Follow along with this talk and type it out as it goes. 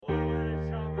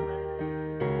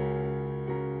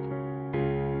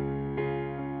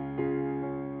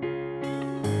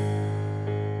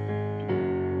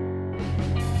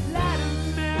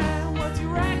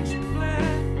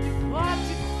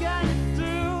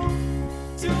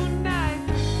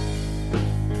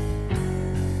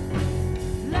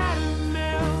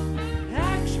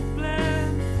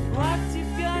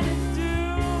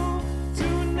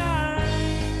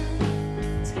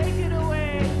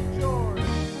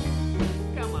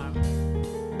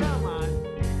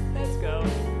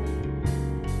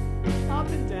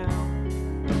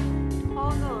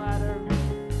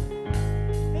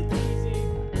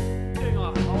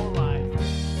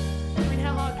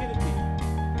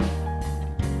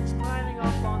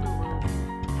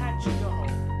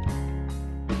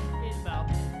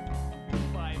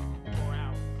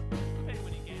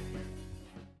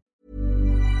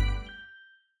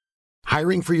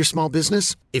Hiring for your small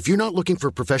business? If you're not looking for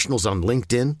professionals on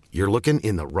LinkedIn, you're looking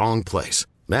in the wrong place.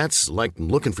 That's like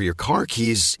looking for your car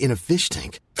keys in a fish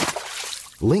tank.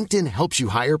 LinkedIn helps you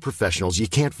hire professionals you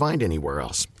can't find anywhere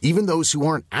else, even those who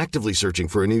aren't actively searching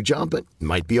for a new job but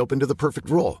might be open to the perfect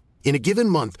role. In a given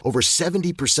month, over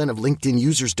 70% of LinkedIn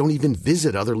users don't even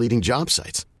visit other leading job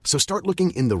sites. So start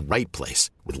looking in the right place.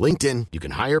 With LinkedIn, you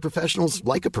can hire professionals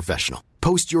like a professional.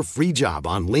 Post your free job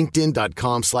on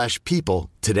linkedin.com/people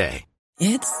today.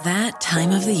 It's that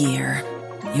time of the year.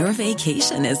 Your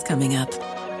vacation is coming up.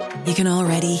 You can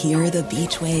already hear the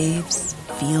beach waves,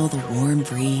 feel the warm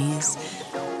breeze,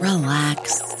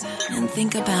 relax, and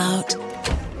think about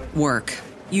work.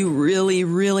 You really,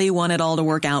 really want it all to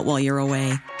work out while you're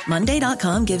away.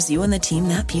 Monday.com gives you and the team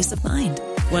that peace of mind.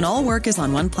 When all work is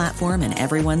on one platform and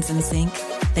everyone's in sync,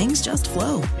 things just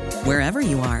flow. Wherever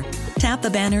you are, tap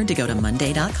the banner to go to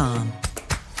Monday.com.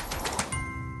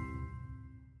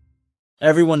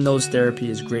 Everyone knows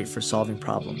therapy is great for solving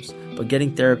problems, but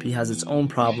getting therapy has its own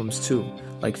problems too,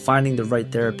 like finding the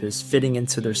right therapist, fitting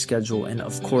into their schedule, and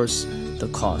of course, the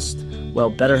cost.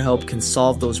 Well, BetterHelp can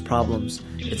solve those problems.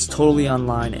 It's totally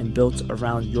online and built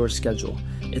around your schedule.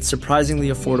 It's surprisingly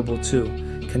affordable too.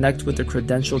 Connect with a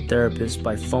credentialed therapist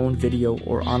by phone, video,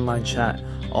 or online chat,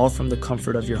 all from the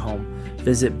comfort of your home.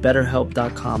 Visit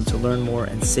BetterHelp.com to learn more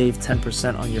and save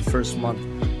 10% on your first month.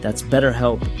 That's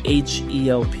BetterHelp,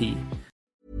 H-E-L-P.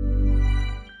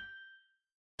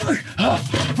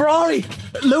 Ferrari!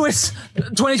 Lewis!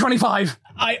 2025!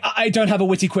 I don't have a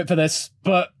witty quip for this,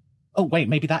 but... Oh, wait,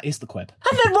 maybe that is the quip.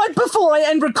 And then right before I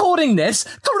end recording this,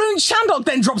 Karun Chandok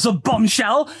then drops a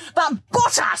bombshell that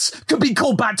Bottas could be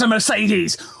called back to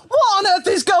Mercedes. What on earth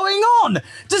is going on?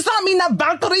 Does that mean that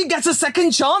Valtteri gets a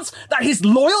second chance? That his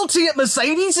loyalty at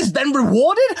Mercedes is then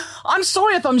rewarded? I'm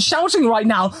sorry if I'm shouting right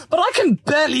now, but I can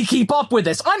barely keep up with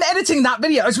this. I'm editing that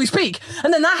video as we speak,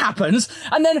 and then that happens,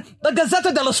 and then the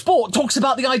Gazzetta dello Sport talks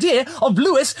about the idea of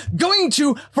Lewis going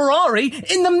to Ferrari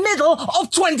in the middle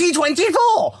of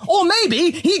 2024. Or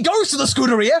maybe he goes to the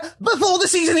Scuderia before the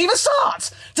season even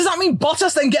starts. Does that mean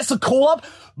Bottas then gets the call up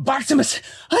back to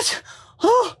Mercedes?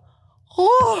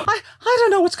 I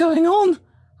don't know what's going on.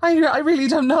 I really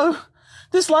don't know.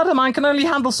 This ladder man can only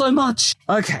handle so much.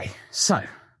 Okay, so,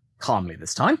 calmly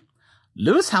this time.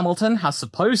 Lewis Hamilton has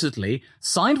supposedly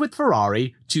signed with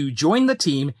Ferrari to join the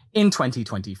team in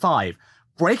 2025,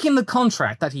 breaking the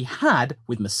contract that he had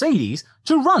with Mercedes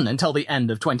to run until the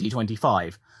end of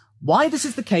 2025. Why this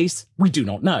is the case, we do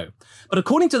not know. But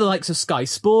according to the likes of Sky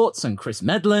Sports and Chris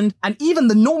Medland, and even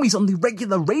the normies on the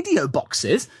regular radio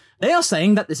boxes, they are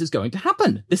saying that this is going to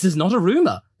happen. This is not a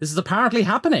rumor. This is apparently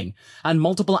happening. And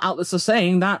multiple outlets are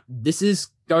saying that this is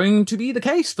going to be the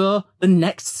case for the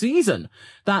next season.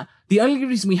 That the only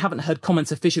reason we haven't heard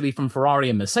comments officially from Ferrari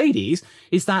and Mercedes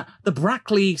is that the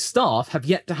Brackley staff have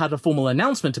yet to have a formal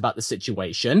announcement about the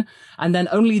situation, and then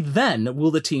only then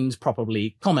will the teams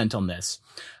properly comment on this.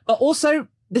 But also,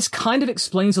 this kind of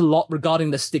explains a lot regarding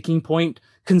the sticking point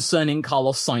concerning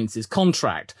Carlos Sainz's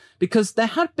contract, because there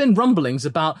had been rumblings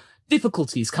about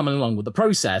difficulties coming along with the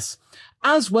process,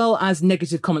 as well as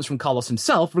negative comments from Carlos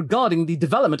himself regarding the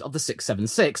development of the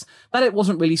 676, that it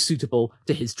wasn't really suitable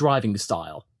to his driving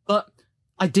style. But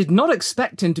I did not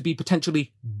expect him to be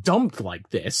potentially dumped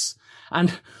like this,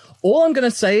 and all I'm going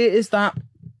to say is that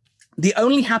the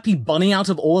only happy bunny out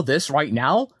of all of this right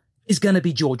now is going to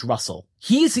be George Russell.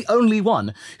 He is the only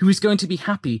one who is going to be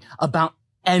happy about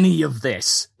any of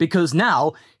this, because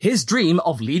now his dream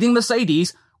of leading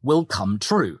Mercedes will come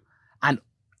true. And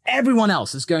everyone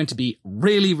else is going to be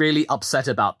really, really upset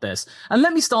about this. And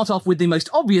let me start off with the most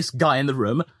obvious guy in the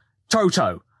room,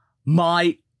 Toto.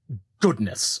 My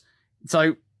goodness.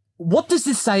 So, what does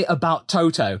this say about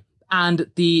Toto and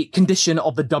the condition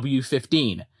of the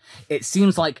W15? It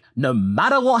seems like no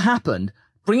matter what happened,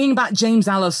 bringing back James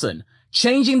Allison,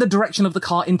 changing the direction of the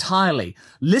car entirely,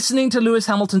 listening to Lewis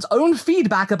Hamilton's own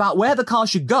feedback about where the car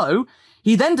should go,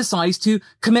 he then decides to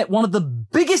commit one of the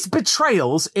biggest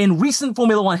betrayals in recent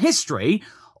Formula One history,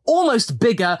 almost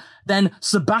bigger than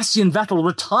Sebastian Vettel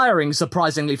retiring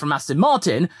surprisingly from Aston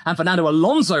Martin, and Fernando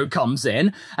Alonso comes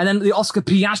in, and then the Oscar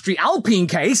Piastri Alpine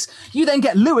case, you then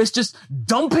get Lewis just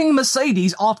dumping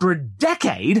Mercedes after a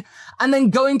decade, and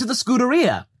then going to the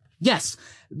Scuderia. Yes,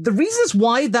 the reasons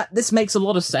why that this makes a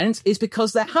lot of sense is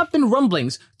because there have been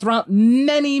rumblings throughout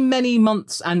many, many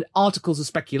months and articles of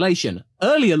speculation.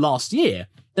 Earlier last year,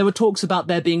 there were talks about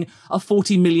there being a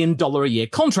 $40 million a year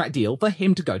contract deal for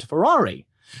him to go to Ferrari.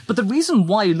 But the reason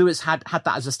why Lewis had that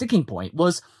as a sticking point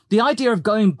was the idea of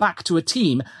going back to a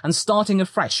team and starting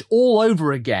afresh all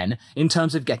over again in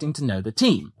terms of getting to know the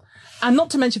team. And not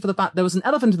to mention for the fact there was an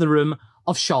elephant in the room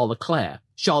of Charles Leclerc.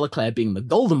 Charles Leclerc being the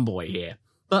golden boy here.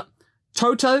 But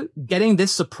Toto getting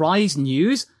this surprise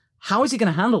news, how is he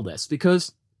going to handle this?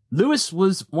 Because Lewis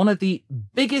was one of the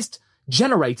biggest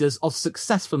generators of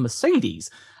success for Mercedes.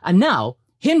 And now,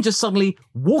 him just suddenly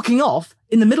walking off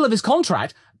in the middle of his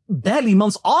contract, barely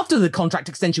months after the contract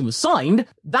extension was signed,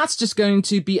 that's just going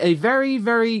to be a very,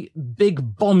 very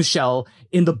big bombshell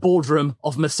in the boardroom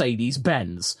of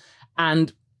Mercedes-Benz.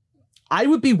 And I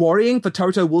would be worrying for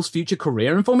Toto Wolff's future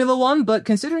career in Formula One, but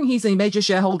considering he's a major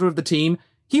shareholder of the team,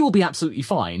 he will be absolutely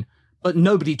fine. But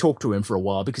nobody talked to him for a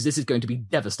while because this is going to be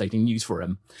devastating news for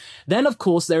him. Then, of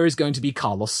course, there is going to be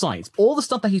Carlos Sainz. All the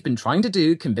stuff that he's been trying to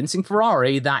do, convincing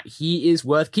Ferrari that he is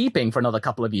worth keeping for another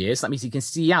couple of years. That means he can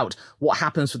see out what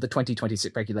happens with the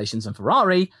 2026 regulations in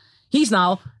Ferrari. He's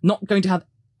now not going to have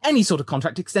any sort of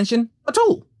contract extension at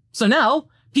all. So now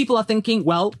people are thinking,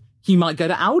 well, he might go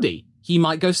to Audi. He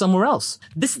might go somewhere else.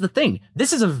 This is the thing.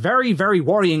 This is a very, very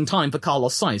worrying time for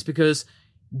Carlos Sainz because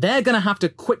they're going to have to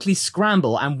quickly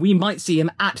scramble, and we might see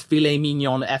him at Filet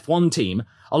Mignon F1 team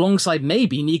alongside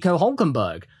maybe Nico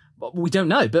Hülkenberg. We don't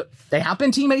know, but they have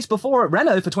been teammates before at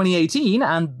Renault for 2018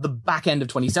 and the back end of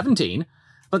 2017.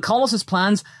 But Carlos's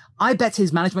plans, I bet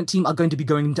his management team are going to be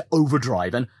going into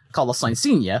overdrive, and Carlos Sainz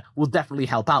Sr. will definitely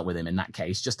help out with him in that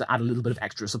case, just to add a little bit of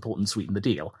extra support and sweeten the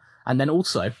deal. And then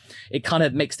also, it kind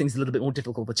of makes things a little bit more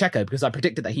difficult for Checo, because I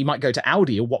predicted that he might go to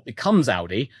Audi, or what becomes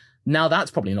Audi. Now that's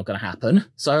probably not going to happen.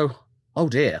 So, oh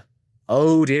dear.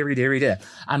 Oh dearie, dearie, dear.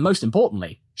 And most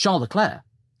importantly, Charles Leclerc.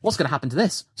 What's going to happen to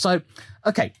this? So,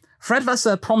 okay, Fred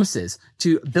Vasseur promises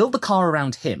to build the car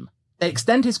around him. They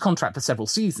extend his contract for several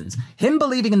seasons, him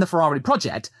believing in the Ferrari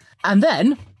project, and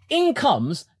then in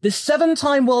comes the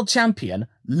 7-time world champion,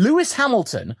 Lewis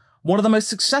Hamilton, one of the most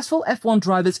successful F1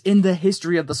 drivers in the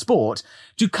history of the sport,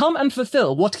 to come and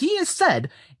fulfill what he has said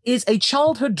is a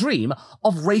childhood dream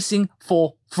of racing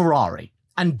for Ferrari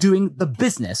and doing the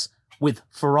business with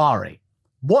Ferrari.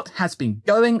 What has been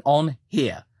going on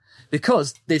here?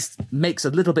 Because this makes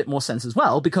a little bit more sense as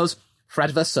well, because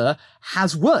Fred Vasseur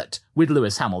has worked with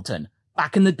Lewis Hamilton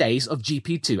back in the days of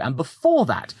GP2 and before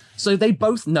that, so they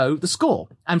both know the score.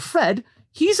 And Fred,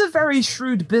 he's a very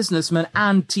shrewd businessman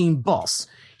and team boss.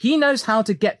 He knows how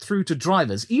to get through to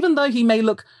drivers, even though he may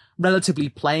look relatively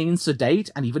plain,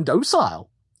 sedate, and even docile.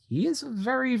 He is a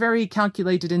very, very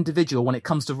calculated individual when it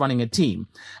comes to running a team.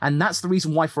 And that's the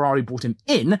reason why Ferrari brought him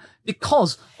in,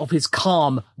 because of his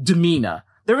calm demeanor.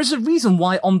 There is a reason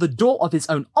why on the door of his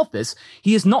own office,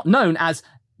 he is not known as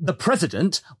the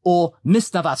president or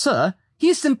Mr. Vasseur. He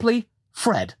is simply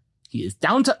Fred. He is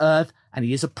down to earth and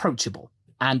he is approachable.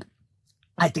 And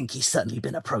I think he's certainly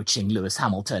been approaching Lewis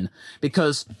Hamilton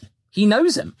because he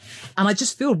knows him. And I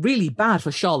just feel really bad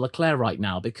for Charles Leclerc right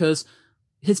now because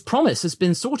his promise has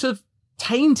been sort of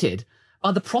tainted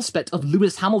by the prospect of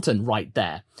Lewis Hamilton right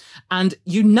there. And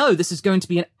you know this is going to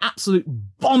be an absolute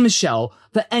bombshell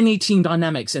for any team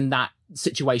dynamics in that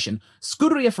situation.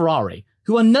 Scuderia Ferrari,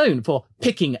 who are known for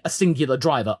picking a singular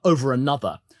driver over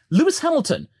another. Lewis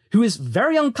Hamilton, who is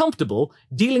very uncomfortable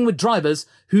dealing with drivers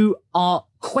who are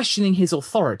questioning his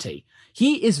authority.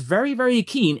 He is very, very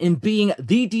keen in being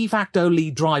the de facto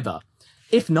lead driver.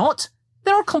 If not,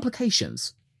 there are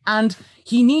complications. And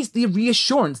he needs the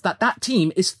reassurance that that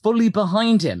team is fully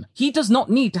behind him. He does not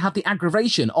need to have the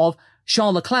aggravation of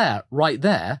Charles Leclerc right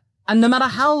there. And no matter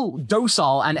how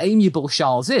docile and amiable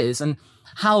Charles is and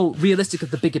how realistic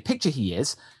of the bigger picture he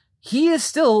is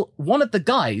still one of the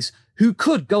guys who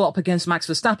could go up against Max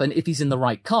Verstappen if he's in the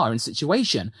right car and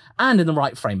situation and in the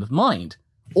right frame of mind.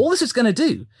 All this is going to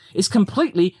do is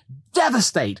completely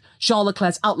devastate Charles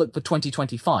Leclerc's outlook for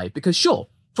 2025 because sure,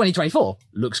 2024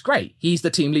 looks great. He's the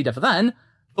team leader for then.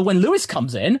 But when Lewis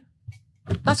comes in,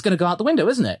 that's going to go out the window,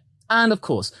 isn't it? And of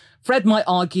course, Fred might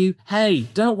argue, hey,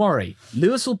 don't worry.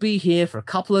 Lewis will be here for a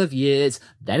couple of years,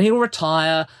 then he'll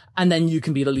retire, and then you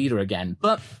can be the leader again.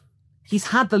 But he's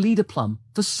had the leader plum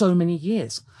for so many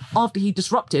years after he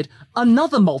disrupted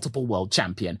another multiple world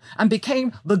champion and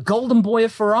became the golden boy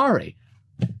of Ferrari.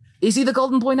 Is he the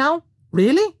golden boy now?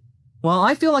 Really? Well,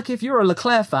 I feel like if you're a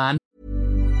Leclerc fan,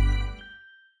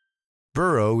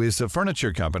 Burrow is a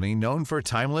furniture company known for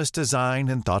timeless design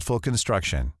and thoughtful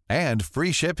construction and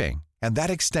free shipping, and that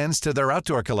extends to their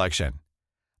outdoor collection.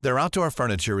 Their outdoor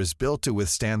furniture is built to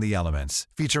withstand the elements,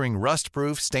 featuring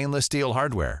rust-proof stainless steel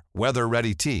hardware,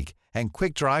 weather-ready teak, and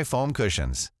quick-dry foam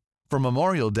cushions. For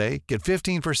Memorial Day, get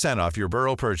 15% off your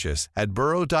Burrow purchase at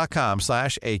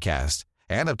burrow.com/acast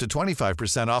and up to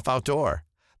 25% off outdoor.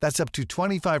 That's up to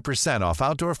 25% off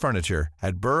outdoor furniture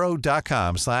at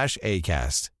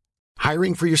burrow.com/acast.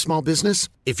 Hiring for your small business?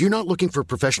 If you're not looking for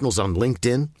professionals on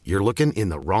LinkedIn, you're looking in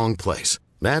the wrong place.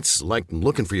 That's like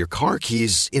looking for your car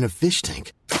keys in a fish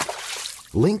tank.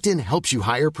 LinkedIn helps you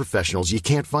hire professionals you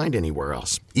can't find anywhere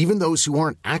else, even those who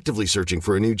aren't actively searching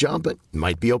for a new job but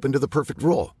might be open to the perfect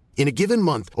role. In a given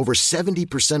month, over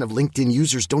 70% of LinkedIn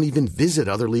users don't even visit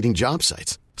other leading job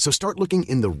sites. So start looking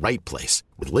in the right place.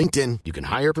 With LinkedIn, you can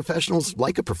hire professionals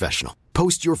like a professional.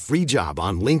 Post your free job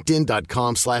on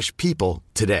linkedin.com/people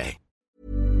today.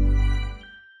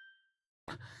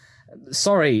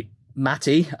 Sorry,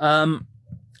 Matty.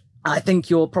 I think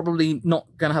you're probably not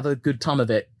going to have a good time of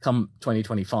it come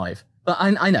 2025. But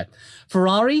I know.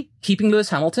 Ferrari, keeping Lewis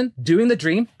Hamilton, doing the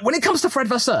dream. When it comes to Fred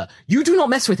Vasseur, you do not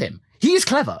mess with him. He is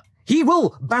clever. He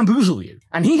will bamboozle you.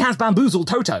 And he has bamboozled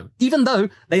Toto, even though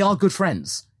they are good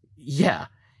friends. Yeah.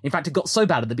 In fact, it got so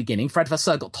bad at the beginning, Fred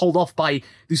Vasseur got told off by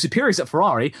the superiors at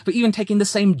Ferrari for even taking the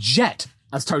same jet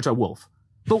as Toto Wolff.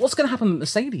 But what's going to happen with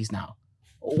Mercedes now?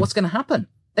 What's going to happen?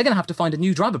 They're going to have to find a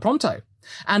new driver pronto.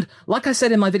 And like I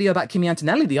said in my video about Kimi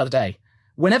Antonelli the other day,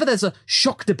 whenever there's a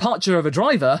shock departure of a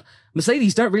driver,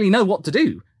 Mercedes don't really know what to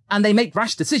do. And they make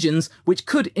rash decisions which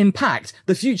could impact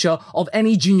the future of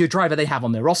any junior driver they have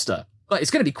on their roster. But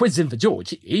it's going to be quids in for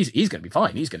George. He's going to be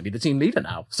fine. He's going to be the team leader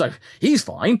now. So he's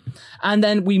fine. And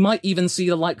then we might even see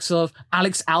the likes of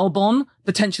Alex Albon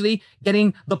potentially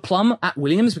getting the plum at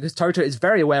Williams, because Toto is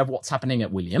very aware of what's happening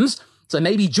at Williams. So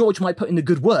maybe George might put in a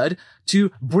good word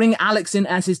to bring Alex in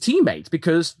as his teammate,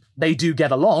 because they do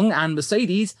get along, and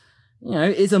Mercedes,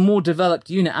 is a more developed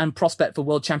unit and prospect for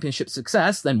world championship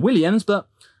success than Williams. But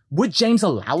would James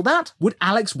allow that? Would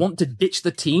Alex want to ditch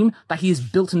the team that he has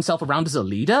built himself around as a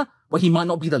leader, where he might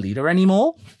not be the leader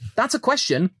anymore? That's a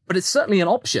question, but it's certainly an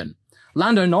option.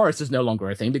 Lando Norris is no longer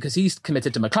a thing because he's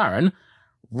committed to McLaren,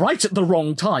 right at the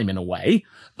wrong time in a way.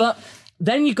 But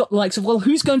then you've got the likes of, well,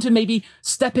 who's going to maybe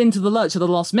step into the lurch at the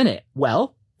last minute?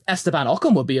 Well, Esteban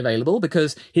Ocon would be available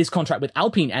because his contract with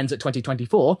Alpine ends at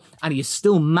 2024 and he is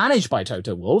still managed by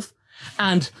Toto Wolff.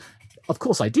 And of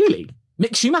course, ideally,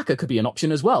 Mick Schumacher could be an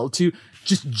option as well to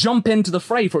just jump into the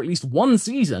fray for at least one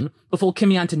season before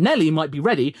Kimi Antonelli might be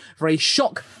ready for a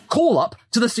shock call-up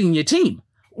to the senior team.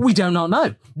 We do not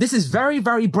know. This is very,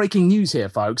 very breaking news here,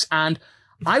 folks. And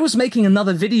I was making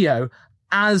another video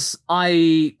as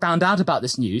I found out about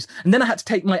this news, and then I had to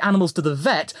take my animals to the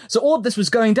vet, so all of this was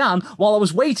going down while I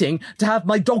was waiting to have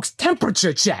my dog's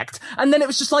temperature checked. And then it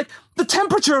was just like, the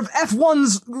temperature of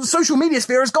F1's social media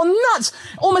sphere has gone nuts!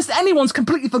 Almost anyone's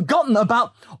completely forgotten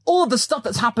about all of the stuff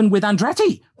that's happened with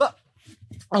Andretti. But,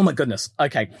 oh my goodness.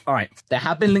 Okay, alright. There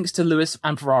have been links to Lewis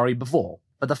and Ferrari before,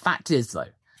 but the fact is,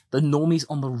 though, the normies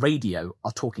on the radio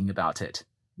are talking about it.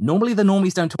 Normally the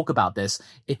normies don't talk about this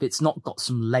if it's not got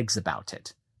some legs about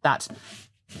it. That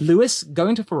Lewis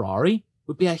going to Ferrari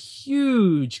would be a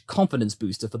huge confidence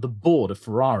booster for the board of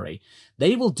Ferrari.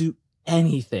 They will do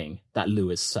anything that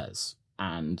Lewis says.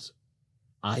 And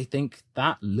I think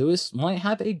that Lewis might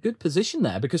have a good position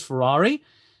there, because Ferrari,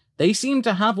 they seem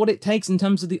to have what it takes in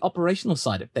terms of the operational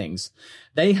side of things.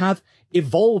 They have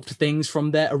evolved things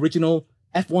from their original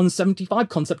F1 75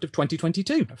 concept of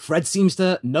 2022. Fred seems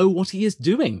to know what he is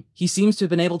doing. He seems to have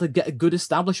been able to get a good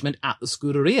establishment at the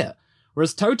Scuderia,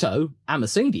 whereas Toto and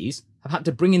Mercedes have had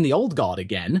to bring in the old guard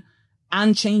again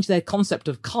and change their concept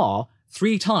of car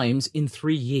 3 times in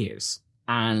 3 years.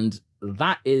 And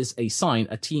that is a sign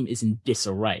a team is in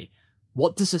disarray.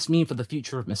 What does this mean for the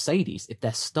future of Mercedes if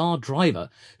their star driver,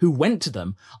 who went to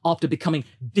them after becoming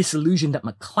disillusioned at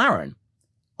McLaren,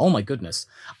 oh my goodness.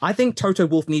 I think Toto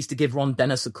Wolff needs to give Ron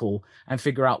Dennis a call and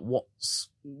figure out what's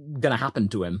going to happen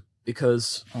to him,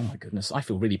 because, oh my goodness, I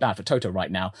feel really bad for Toto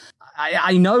right now.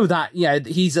 I know that, yeah,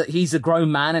 he's a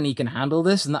grown man and he can handle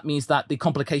this, and that means that the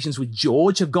complications with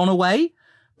George have gone away.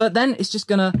 But then it's just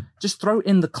going to just throw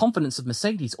in the confidence of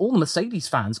Mercedes. All the Mercedes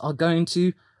fans are going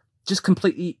to just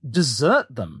completely desert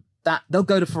them. That they'll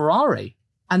go to Ferrari.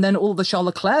 And then all the Charles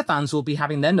Leclerc fans will be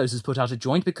having their noses put out of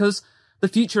joint, because the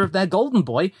future of their golden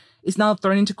boy is now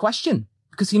thrown into question,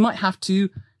 because he might have to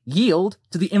yield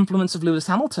to the influence of Lewis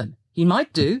Hamilton. He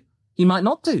might do, he might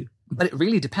not do, but it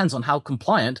really depends on how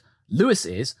compliant Lewis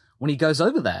is when he goes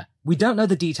over there. We don't know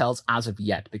the details as of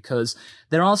yet, because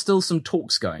there are still some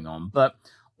talks going on, but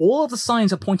all of the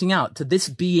signs are pointing out to this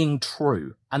being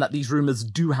true, and that these rumors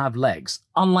do have legs,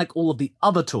 unlike all of the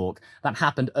other talk that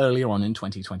happened earlier on in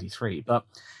 2023. But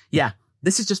yeah,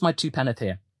 this is just my 2 penneth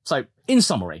here. So, in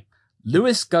summary,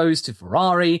 Lewis goes to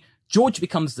Ferrari, George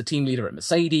becomes the team leader at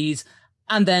Mercedes,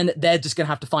 and then they're just going to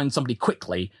have to find somebody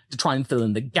quickly to try and fill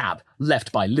in the gap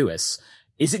left by Lewis.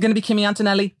 Is it going to be Kimi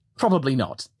Antonelli? Probably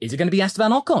not. Is it going to be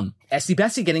Esteban Ocon? Essie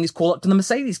Bessie getting his call up to the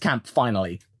Mercedes camp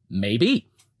finally? Maybe.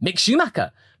 Mick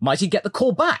Schumacher. Might he get the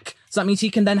call back? So that means he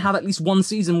can then have at least one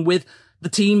season with The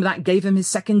team that gave him his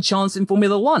second chance in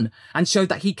Formula One and showed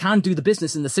that he can do the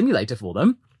business in the simulator for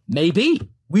them? Maybe.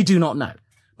 We do not know.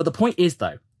 But the point is,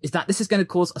 though, is that this is going to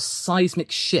cause a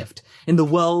seismic shift in the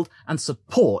world and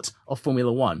support of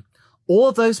Formula One. All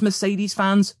of those Mercedes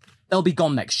fans, they'll be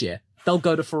gone next year. They'll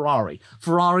go to Ferrari.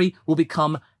 Ferrari will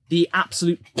become the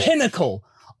absolute pinnacle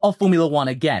of Formula One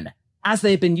again, as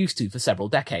they've been used to for several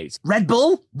decades. Red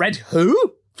Bull? Red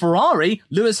who? Ferrari?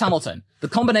 Lewis Hamilton. The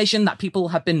combination that people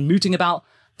have been mooting about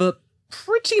for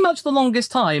pretty much the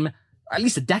longest time, at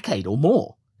least a decade or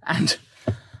more. And,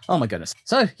 oh my goodness.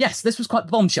 So, yes, this was quite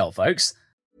the bombshell, folks.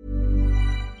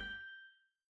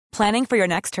 Planning for your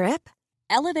next trip?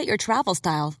 Elevate your travel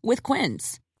style with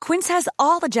Quince. Quince has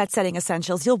all the jet-setting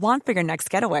essentials you'll want for your next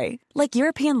getaway, like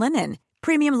European linen,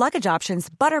 premium luggage options,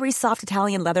 buttery soft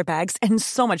Italian leather bags, and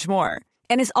so much more.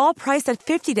 And is all priced at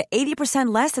 50 to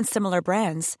 80% less than similar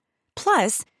brands.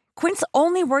 Plus, Quince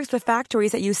only works with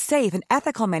factories that use safe and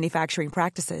ethical manufacturing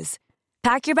practices.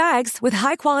 Pack your bags with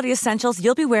high-quality essentials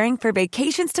you'll be wearing for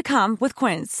vacations to come with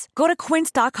Quince. Go to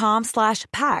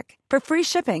quince.com/pack for free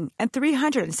shipping and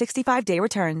 365-day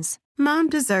returns. Mom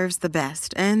deserves the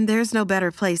best, and there's no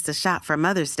better place to shop for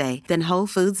Mother's Day than Whole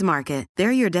Foods Market.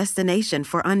 They're your destination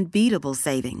for unbeatable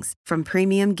savings, from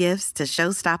premium gifts to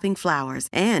show-stopping flowers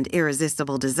and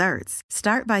irresistible desserts.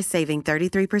 Start by saving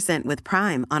 33% with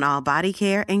Prime on all body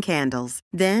care and candles.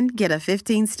 Then get a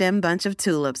 15-stem bunch of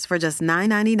tulips for just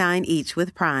 $9.99 each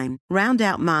with Prime. Round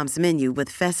out Mom's menu with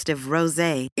festive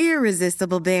rosé,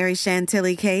 irresistible berry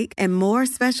chantilly cake, and more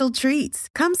special treats.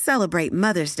 Come celebrate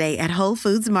Mother's Day at Whole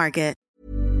Foods Market.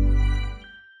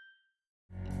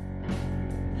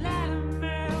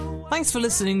 Thanks for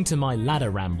listening to my ladder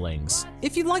ramblings.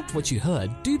 If you liked what you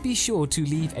heard, do be sure to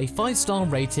leave a 5-star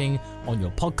rating on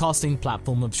your podcasting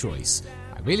platform of choice.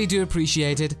 I really do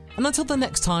appreciate it, and until the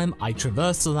next time I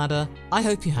traverse the ladder, I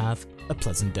hope you have a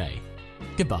pleasant day.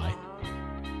 Goodbye.